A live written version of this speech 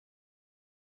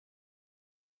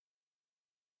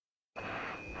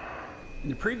In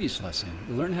the previous lesson,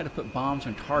 we learned how to put bombs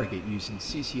on target using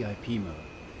CCRP mode.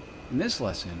 In this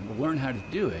lesson, we'll learn how to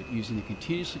do it using the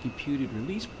Continuously Computed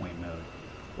Release Point mode,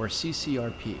 or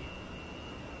CCRP.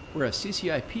 Whereas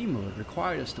CCRP mode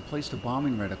required us to place the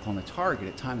bombing reticle on the target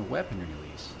at time of weapon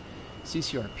release,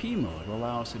 CCRP mode will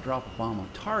allow us to drop a bomb on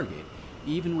target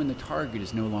even when the target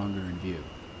is no longer in view.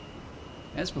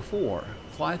 As before,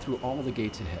 fly through all the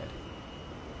gates ahead.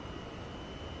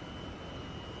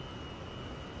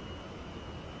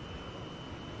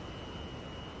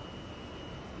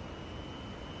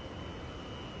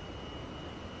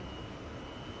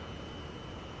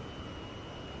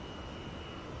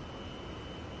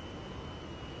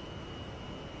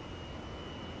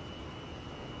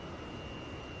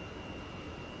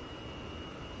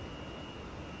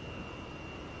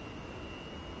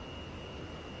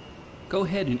 Go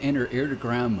ahead and enter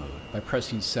air-to-ground mode by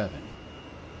pressing 7.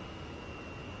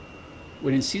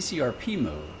 When in CCRP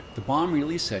mode, the bomb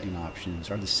release setting options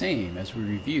are the same as we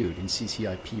reviewed in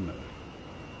CCRP mode.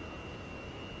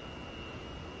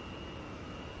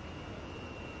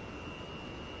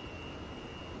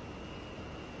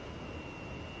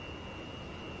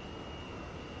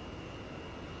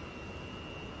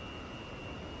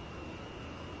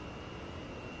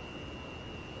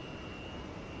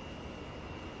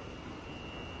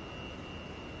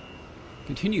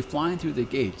 Continue flying through the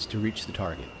gates to reach the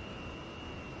target.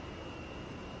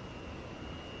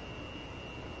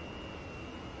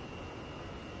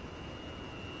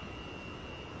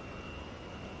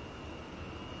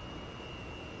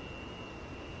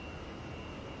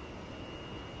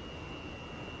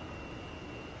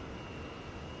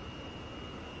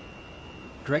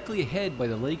 Directly ahead by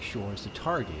the lake shore is the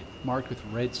target, marked with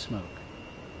red smoke.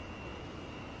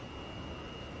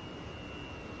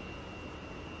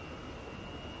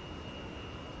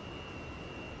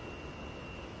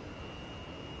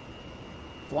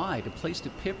 Fly to place the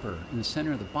pipper in the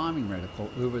center of the bombing reticle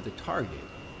over the target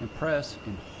and press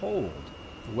and hold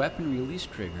the weapon release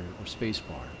trigger or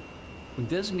spacebar. When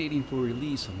designating for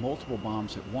release of multiple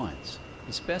bombs at once,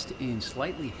 it's best to aim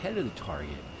slightly ahead of the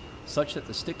target such that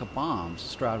the stick of bombs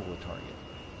straddle the target.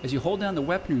 As you hold down the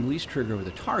weapon release trigger over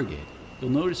the target,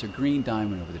 you'll notice a green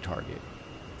diamond over the target.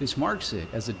 This marks it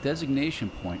as a designation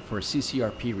point for a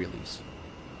CCRP release.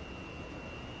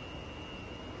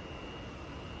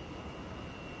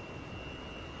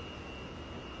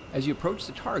 As you approach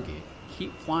the target,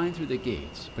 keep flying through the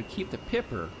gates, but keep the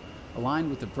pipper aligned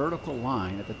with the vertical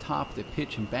line at the top of the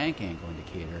pitch and bank angle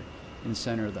indicator in the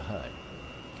center of the HUD.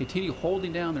 Continue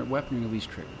holding down their weapon release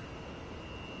trigger.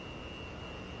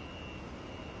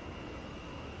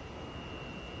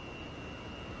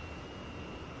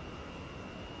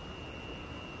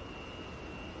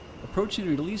 Approaching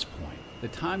the release point, the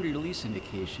timed release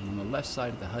indication on the left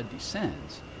side of the HUD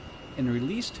descends, and the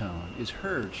release tone is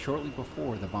heard shortly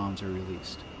before the bombs are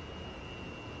released.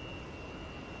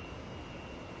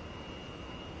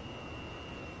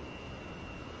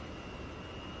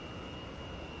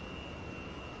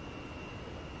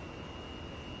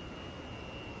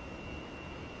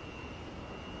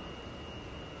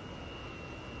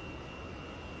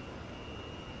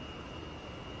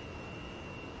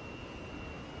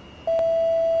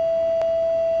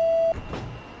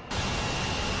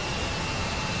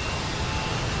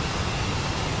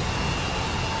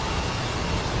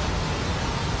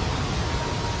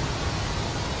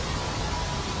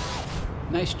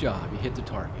 Nice job, you hit the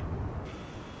target.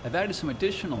 I've added some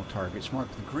additional targets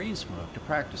marked with green smoke to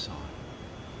practice on.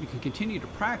 You can continue to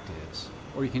practice,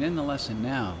 or you can end the lesson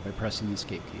now by pressing the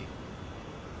escape key.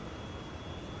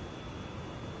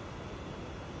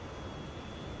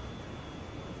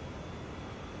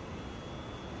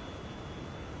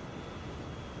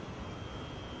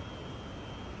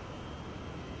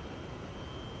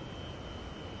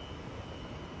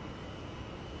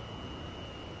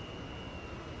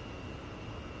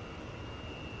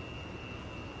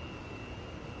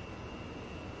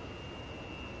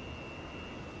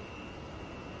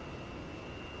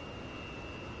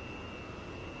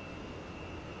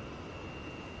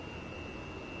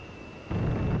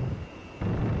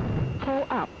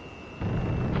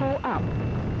 Pull up.